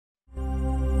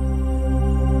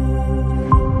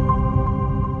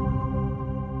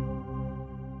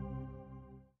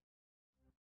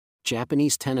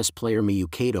Japanese tennis player Miyu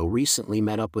Kato recently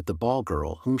met up with the ball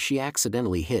girl whom she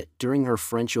accidentally hit during her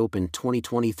French Open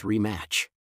 2023 match.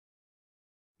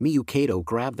 Miyu Kato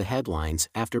grabbed the headlines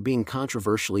after being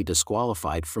controversially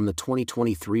disqualified from the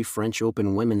 2023 French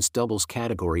Open women's doubles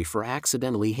category for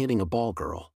accidentally hitting a ball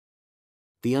girl.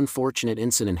 The unfortunate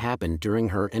incident happened during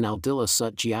her and Aldila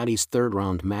Sutjiadi's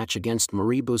third-round match against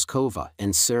Bouzkova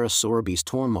and Sara Sorribes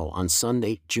Tormo on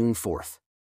Sunday, June 4.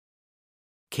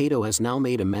 Kato has now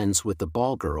made amends with the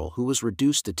ball girl who was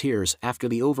reduced to tears after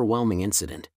the overwhelming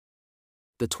incident.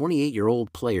 The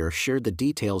 28-year-old player shared the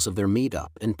details of their meetup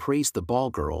and praised the ball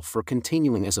girl for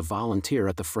continuing as a volunteer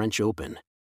at the French Open.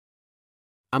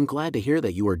 "I'm glad to hear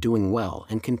that you are doing well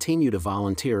and continue to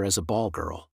volunteer as a ball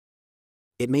girl.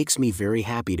 It makes me very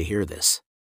happy to hear this.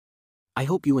 I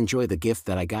hope you enjoy the gift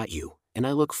that I got you, and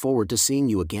I look forward to seeing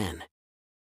you again.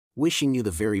 Wishing you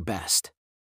the very best,"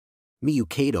 Miyu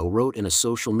Kato wrote in a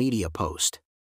social media post.